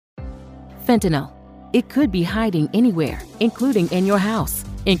Fentanyl. It could be hiding anywhere, including in your house,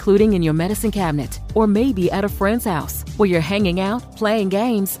 including in your medicine cabinet, or maybe at a friend's house where you're hanging out, playing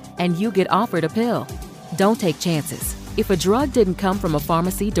games, and you get offered a pill. Don't take chances. If a drug didn't come from a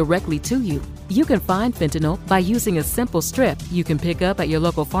pharmacy directly to you, you can find fentanyl by using a simple strip you can pick up at your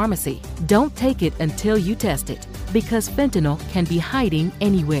local pharmacy. Don't take it until you test it, because fentanyl can be hiding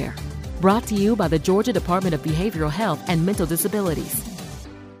anywhere. Brought to you by the Georgia Department of Behavioral Health and Mental Disabilities.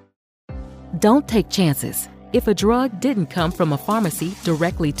 Don't take chances. If a drug didn't come from a pharmacy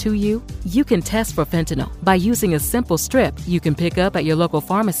directly to you, you can test for fentanyl by using a simple strip you can pick up at your local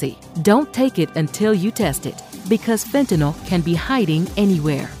pharmacy. Don't take it until you test it, because fentanyl can be hiding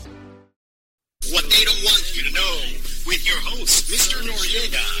anywhere. What they don't want you to know, with your host, Mr.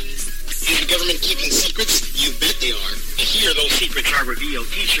 Noriega. Is the government keeping secrets? You bet they are. And here those secrets are revealed.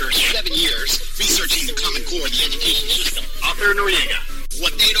 Teacher, 7 years researching the Common Core of the education system. Author Noriega.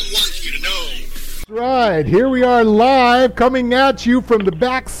 What they don't want you to know. Right, here we are live, coming at you from the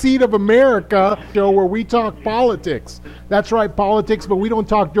back seat of America, show where we talk politics. That's right, politics, but we don't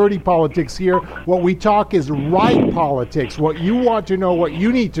talk dirty politics here. What we talk is right politics, what you want to know, what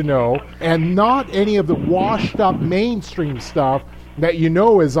you need to know, and not any of the washed up mainstream stuff that you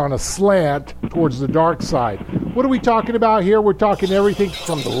know is on a slant towards the dark side. What are we talking about here? We're talking everything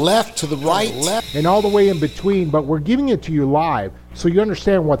from the left to the right, and all the way in between, but we're giving it to you live so you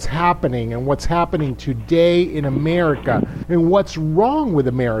understand what's happening and what's happening today in America and what's wrong with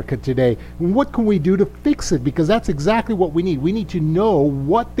America today and what can we do to fix it, because that's exactly what we need. We need to know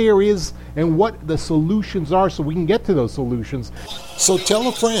what there is and what the solutions are so we can get to those solutions. So tell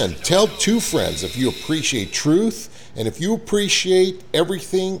a friend, tell two friends if you appreciate truth and if you appreciate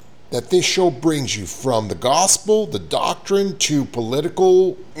everything that this show brings you, from the gospel, the doctrine, to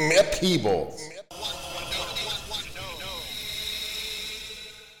political upheaval.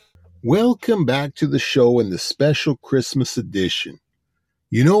 Welcome back to the show in the special Christmas edition.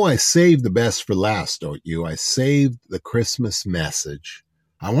 You know I saved the best for last, don't you? I saved the Christmas message.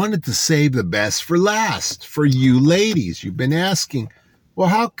 I wanted to save the best for last for you ladies. You've been asking, well,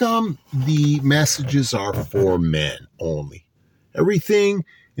 how come the messages are for men only? Everything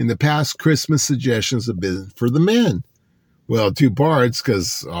in the past Christmas suggestions have been for the men. Well, two parts,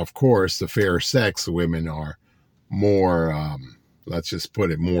 because, of course, the fair sex women are more, let's just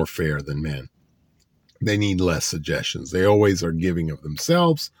put it, more fair than men. They need less suggestions. They always are giving of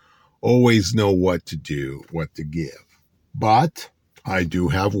themselves, always know what to do, what to give. But I do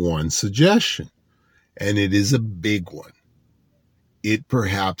have one suggestion, and it is a big one. It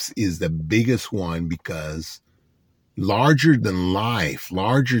perhaps is the biggest one because larger than life,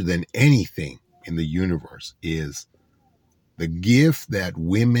 larger than anything in the universe, is the gift that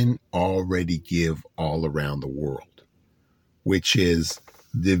women already give all around the world, which is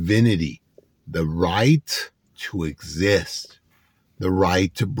divinity, the right to exist, the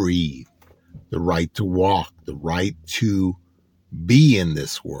right to breathe, the right to walk, the right to be in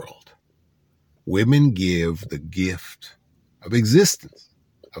this world. Women give the gift of existence,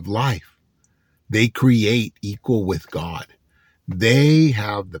 of life. They create equal with God. They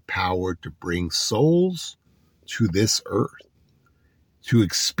have the power to bring souls to this earth, to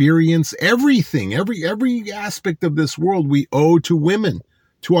experience everything, every aspect of this world we owe to women,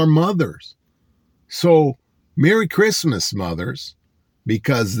 to our mothers. So, Merry Christmas, mothers,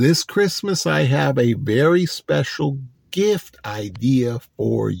 because this Christmas I have a very special gift idea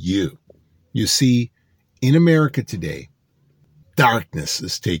for you. You see, in America today, darkness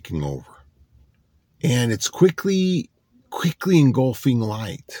is taking over. And it's quickly engulfing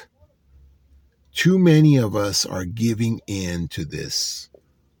light. Too many of us are giving in to this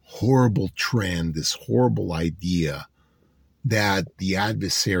horrible trend, this horrible idea that the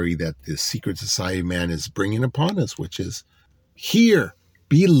adversary, that the secret society man is bringing upon us, which is, here,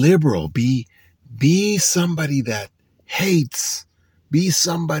 be liberal, be somebody that hates, be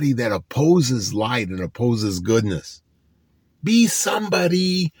somebody that opposes light and opposes goodness. Be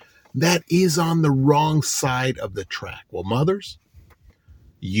somebody that is on the wrong side of the track. Well, mothers,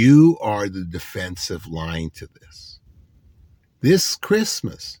 you are the defensive line to this. This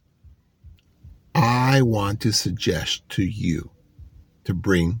Christmas, I want to suggest to you to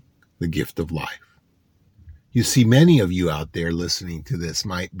bring the gift of life. You see, many of you out there listening to this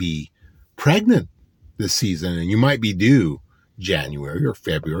might be pregnant this season, and you might be due January or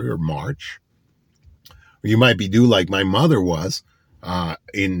February or March. Or you might be due like my mother was.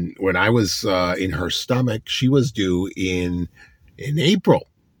 When I was in her stomach, she was due in April,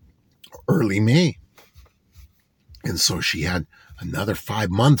 early May. And so she had another 5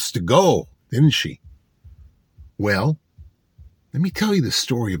 months to go, didn't she? Well, Let me tell you the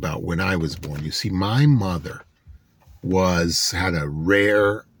story about when I was born. You see, my mother had a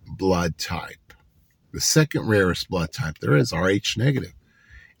rare blood type. The second rarest blood type there is, Rh negative.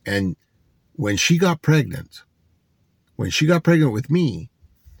 And when she got pregnant with me,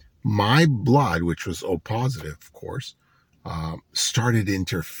 my blood, which was O positive, of course, started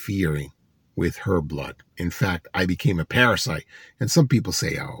interfering with her blood. In fact, I became a parasite. And some people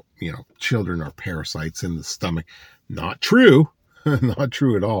say, children are parasites in the stomach. Not true. Not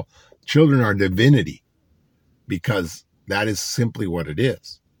true at all. Children are divinity, because that is simply what it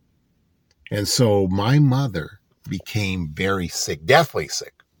is. And so my mother became very sick, deathly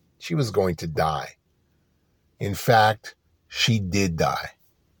sick. She was going to die. In fact, she did die.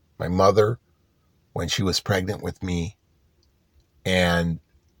 My mother, when she was pregnant with me, and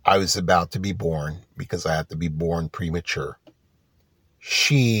I was about to be born, because I had to be born premature,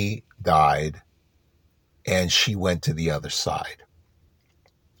 she died, and she went to the other side,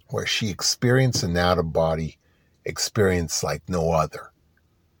 where she experienced an out-of-body experience like no other.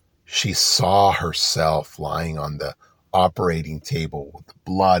 She saw herself lying on the operating table with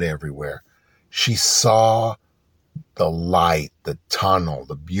blood everywhere. She saw the light, the tunnel,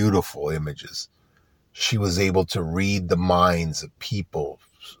 the beautiful images. She was able to read the minds of people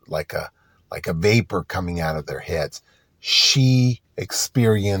like a vapor coming out of their heads. She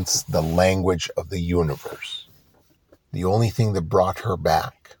experienced the language of the universe. The only thing that brought her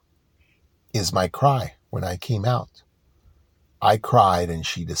back is my cry when I came out. I cried, and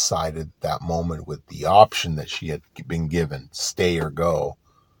she decided that moment, with the option that she had been given, stay or go,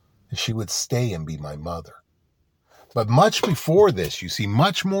 and she would stay and be my mother. But much before this,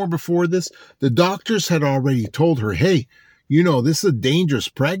 much more before this, the doctors had already told her, hey, this is a dangerous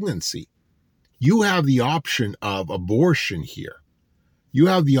pregnancy. You have the option of abortion here. You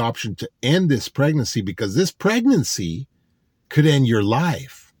have the option to end this pregnancy, because this pregnancy could end your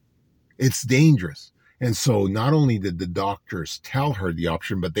life. It's dangerous. And so not only did the doctors tell her the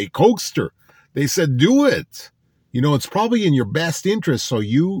option, but they coaxed her. They said, do it. It's probably in your best interest, so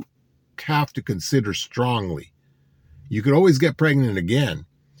you have to consider strongly. You could always get pregnant again.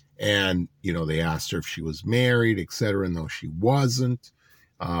 And, they asked her if she was married, etc. No, she wasn't.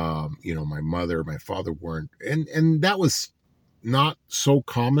 My mother, my father weren't. And that was not so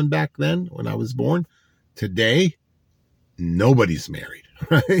common back then when I was born. Today, nobody's married,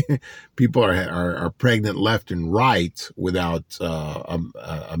 right? People are pregnant left and right without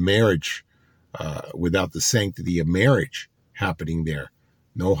a marriage, without the sanctity of marriage happening there.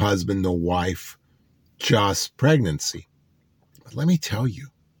 No husband, no wife, just pregnancy. But let me tell you,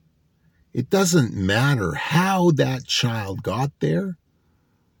 it doesn't matter how that child got there.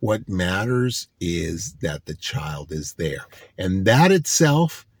 What matters is that the child is there. And that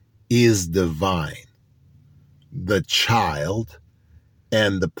itself is divine. The child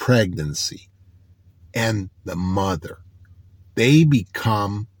and the pregnancy and the mother, they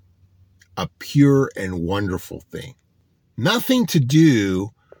become a pure and wonderful thing. Nothing to do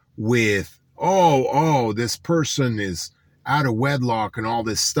with, this person is out of wedlock and all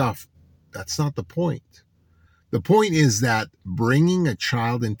this stuff. That's not the point. The point is that bringing a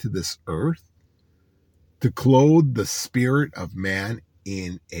child into this earth to clothe the spirit of man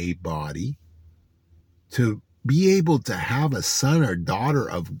in a body, to be able to have a son or daughter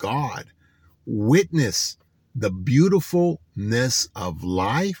of God witness the beautifulness of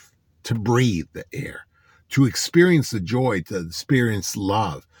life, to breathe the air, to experience the joy, to experience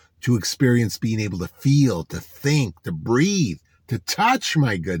love, to experience being able to feel, to think, to breathe, to touch,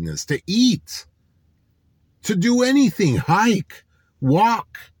 my goodness, to eat, to do anything, hike,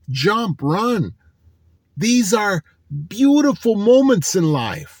 walk, jump, run. These are beautiful moments in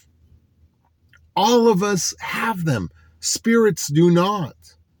life. All of us have them. Spirits do not.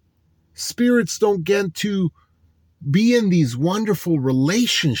 Spirits don't get to be in these wonderful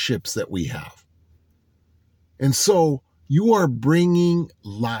relationships that we have. And so you are bringing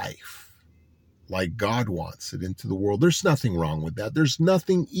life like God wants it into the world. There's nothing wrong with that. There's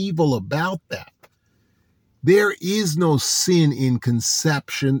nothing evil about that. There is no sin in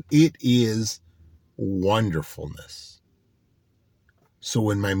conception. It is wonderfulness. So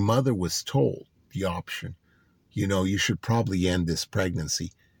when my mother was told the option, you should probably end this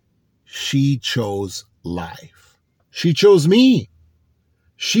pregnancy, she chose life. She chose me.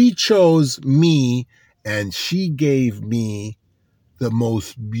 She chose me, and she gave me the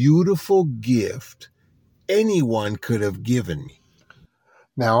most beautiful gift anyone could have given me.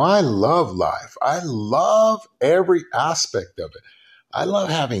 Now, I love life. I love every aspect of it. I love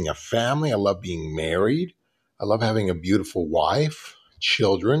having a family. I love being married. I love having a beautiful wife,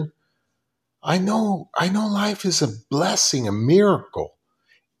 children. I know life is a blessing, a miracle.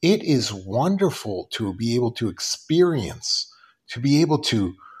 It is wonderful to be able to experience, to be able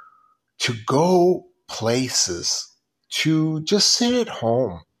to go places, to just sit at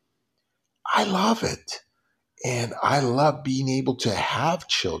home. I love it. And I love being able to have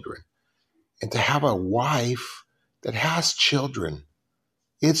children and to have a wife that has children.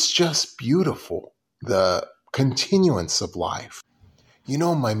 It's just beautiful, the continuance of life. You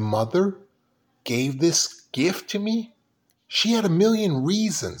know, my mother gave this gift to me. She had a million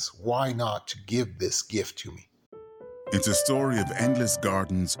reasons why not to give this gift to me. It's a story of endless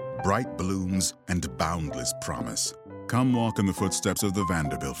gardens, bright blooms, and boundless promise. Come walk in the footsteps of the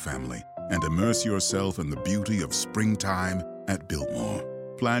Vanderbilt family and immerse yourself in the beauty of springtime at Biltmore.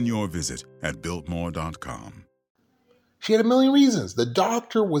 Plan your visit at Biltmore.com. She had a million reasons. The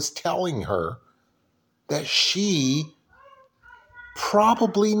doctor was telling her that she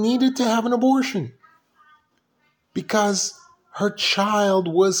probably needed to have an abortion because her child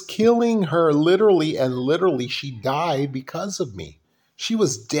was killing her, literally, and literally she died because of me. She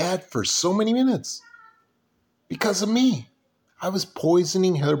was dead for so many minutes because of me. I was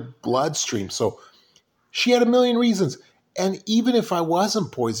poisoning her bloodstream. So she had a million reasons. And even if I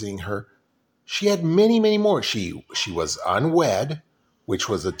wasn't poisoning her, she had many, many more. She was unwed, which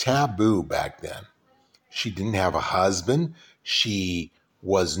was a taboo back then. She didn't have a husband. She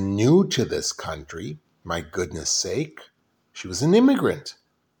was new to this country. My goodness sake. She was an immigrant.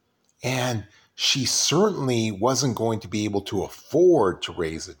 And she certainly wasn't going to be able to afford to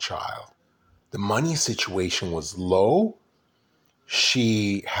raise a child. The money situation was low.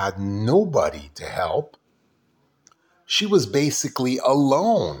 She had nobody to help. She was basically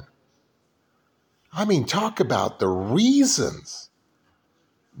alone. I mean, talk about the reasons,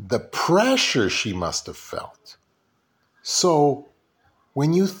 the pressure she must have felt. So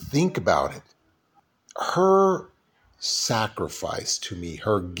when you think about it, her sacrifice to me,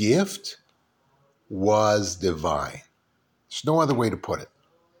 her gift was divine. There's no other way to put it.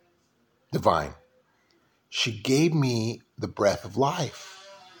 Divine. She gave me the breath of life.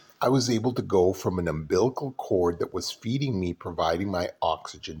 I was able to go from an umbilical cord that was feeding me, providing my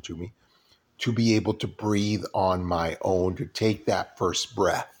oxygen to me, to be able to breathe on my own, to take that first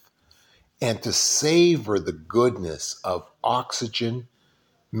breath, and to savor the goodness of oxygen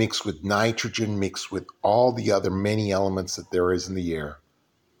mixed with nitrogen, mixed with all the other many elements that there is in the air.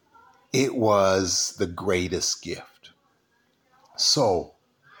 It was the greatest gift. So,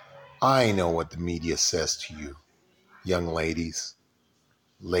 I know what the media says to you, young ladies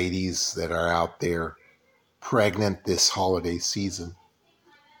that are out there pregnant this holiday season,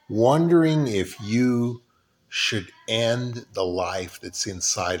 wondering if you should end the life that's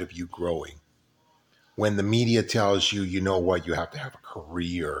inside of you growing. When the media tells you, you know what, you have to have a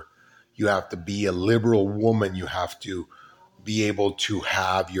career, you have to be a liberal woman, you have to be able to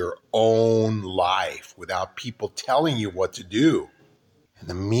have your own life without people telling you what to do. And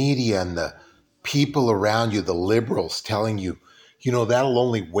the media and the people around you, the liberals, telling you, you know, that'll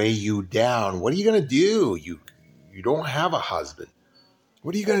only weigh you down. What are you going to do? You don't have a husband.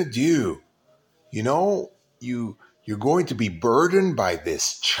 What are you going to do? You know, you're going to be burdened by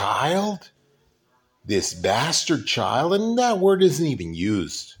this child, this bastard child, and that word isn't even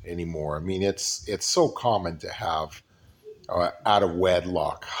used anymore. I mean, it's so common to have out of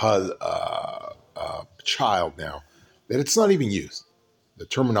wedlock child now that it's not even used. The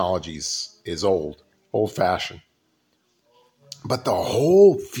terminology is old-fashioned. But the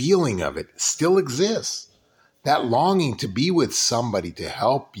whole feeling of it still exists. That longing to be with somebody to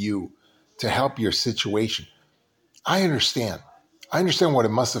help you, to help your situation. I understand. I understand what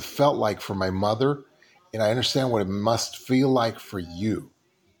it must have felt like for my mother, and I understand what it must feel like for you.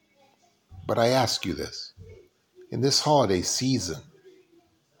 But I ask you this. In this holiday season,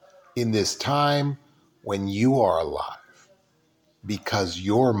 in this time when you are alive, because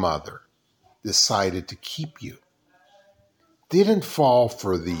your mother decided to keep you, didn't fall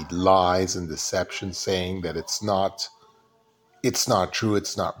for the lies and deception saying that it's not true,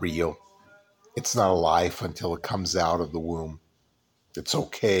 it's not real, it's not a life until it comes out of the womb. It's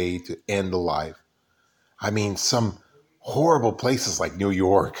okay to end a life. I mean, some horrible places like New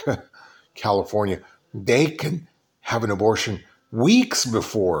York, California, they can have an abortion weeks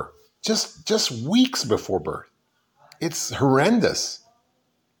before, just weeks before birth. It's horrendous.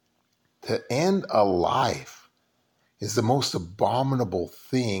 To end a life is the most abominable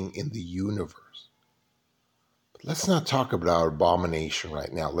thing in the universe. But let's not talk about abomination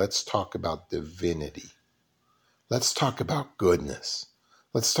right now. Let's talk about divinity. Let's talk about goodness.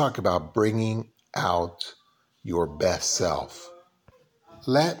 Let's talk about bringing out your best self.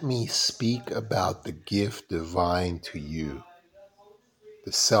 Let me speak about the gift divine to you,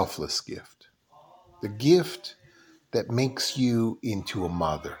 the selfless gift, the gift that makes you into a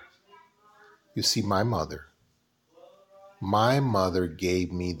mother. You see, my mother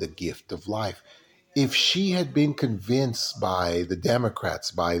gave me the gift of life. If she had been convinced by the Democrats,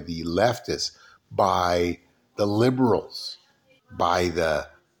 by the leftists, by the liberals, by the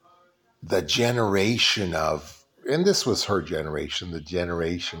generation of, and this was her generation, the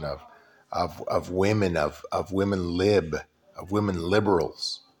generation of women, of women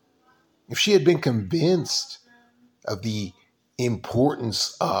liberals. If she had been convinced of the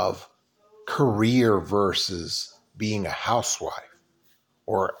importance of career versus being a housewife,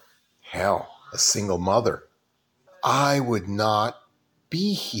 or hell, a single mother, I would not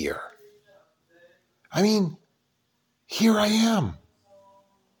be here. I mean, here I am.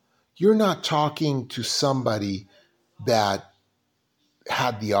 You're not talking to somebody that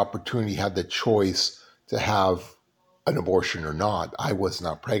had the opportunity, had the choice to have an abortion or not. I was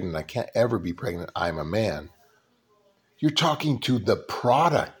not pregnant. I can't ever be pregnant. I'm a man. You're talking to the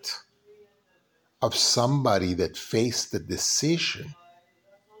product of somebody that faced the decision,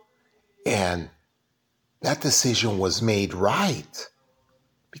 and that decision was made right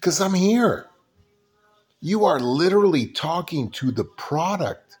because I'm here. You are literally talking to the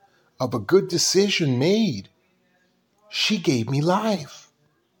product of a good decision made. She gave me life.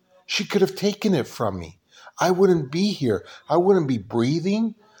 She could have taken it from me. I wouldn't be here. I wouldn't be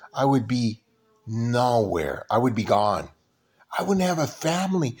breathing. I would be nowhere. I would be gone. I wouldn't have a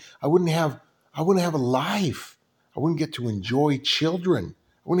family. I wouldn't have a life. I wouldn't get to enjoy children.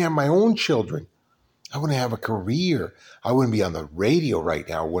 I wouldn't have my own children. I wouldn't have a career. I wouldn't be on the radio right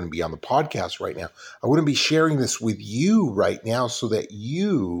now. I wouldn't be on the podcast right now. I wouldn't be sharing this with you right now so that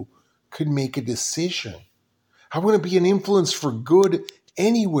you could make a decision. I wouldn't be an influence for good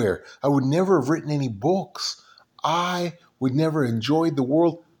anywhere. I would never have written any books. I would never have enjoyed the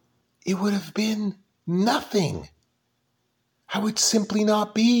world. It would have been nothing. I would simply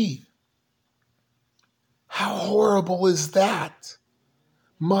not be. How horrible is that?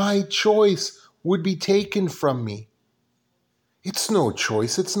 My choice would be taken from me. It's no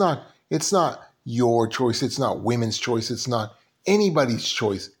choice. It's not your choice. It's not women's choice. It's not anybody's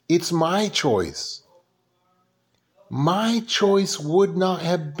choice. It's my choice. My choice would not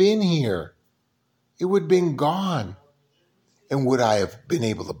have been here. It would have been gone. And would I have been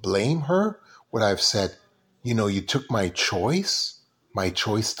able to blame her? Would I have said, you took my choice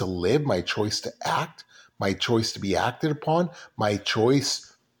to live, my choice to act, my choice to be acted upon, my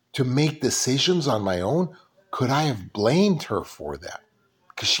choice to make decisions on my own? Could I have blamed her for that?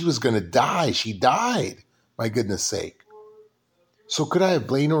 Because she was going to die. She died, my goodness sake. So could I have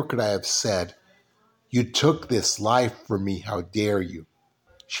blamed her, or could I have said, you took this life from me, how dare you?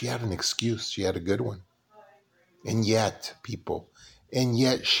 She had an excuse. She had a good one. And yet,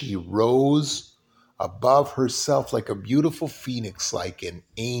 she rose above herself like a beautiful phoenix, like an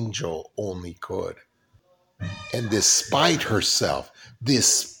angel only could. And despite herself,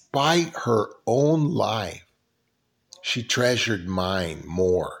 despite her own life, she treasured mine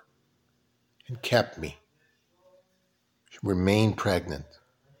more and kept me. She remained pregnant.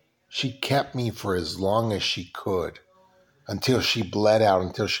 She kept me for as long as she could, until she bled out,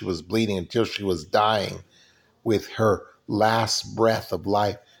 until she was bleeding, until she was dying with her last breath of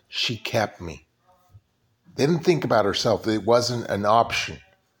life. She kept me. Didn't think about herself. It wasn't an option.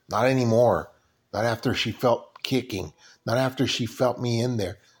 Not anymore. Not after she felt kicking. Not after she felt me in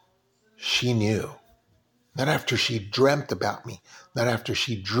there. She knew. Not after she dreamt about me. Not after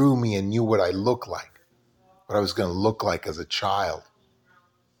she drew me and knew what I looked like. What I was going to look like as a child.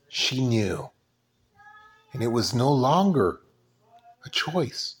 She knew. And it was no longer a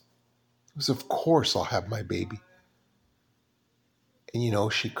choice. It was, of course, I'll have my baby.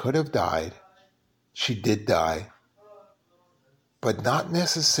 And she could have died. She did die. But not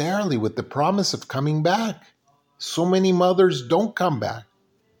necessarily with the promise of coming back. So many mothers don't come back.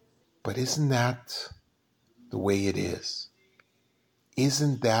 But isn't that the way it is?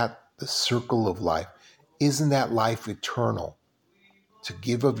 Isn't that the circle of life? Isn't that life eternal? To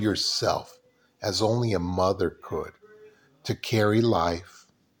give of yourself as only a mother could, to carry life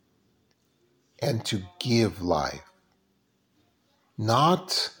and to give life.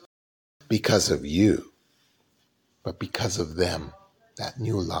 Not because of you, but because of them, that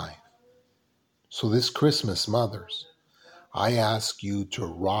new life. So this Christmas, mothers, I ask you to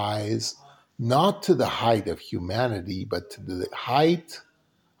rise not to the height of humanity, but to the height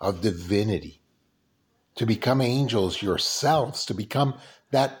of divinity. To become angels yourselves, to become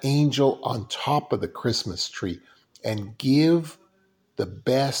that angel on top of the Christmas tree and give the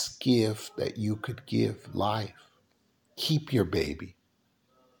best gift that you could give, life. Keep your baby.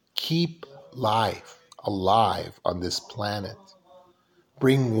 Keep life alive on this planet.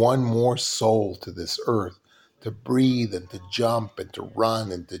 Bring one more soul to this earth to breathe and to jump and to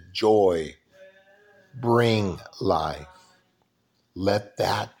run and to joy. Bring life. Let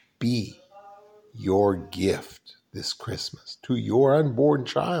that be your gift this Christmas to your unborn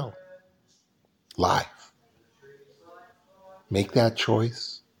child. Life. Make that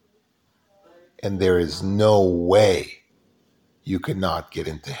choice, and there is no way you cannot get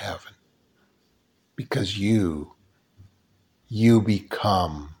into heaven, because you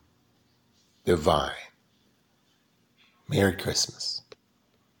become divine. Merry Christmas.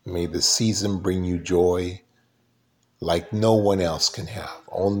 May the season bring you joy like no one else can have.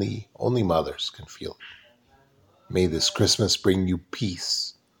 Only mothers can feel it. May this Christmas bring you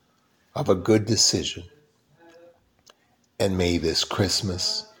peace of a good decision. And may this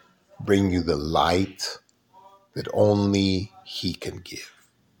Christmas bring you the light that only He can give.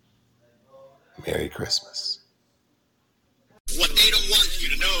 Merry Christmas. What they don't want you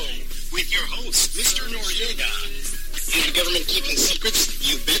to know with your host, Mr. Noriega. Is the government keeping secrets?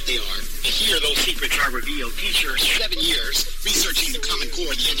 You bet they are. And here those secrets are revealed. Teacher, 7 years researching the Common Core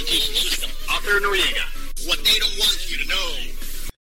of the education system. Author Noriega. What they don't want you to know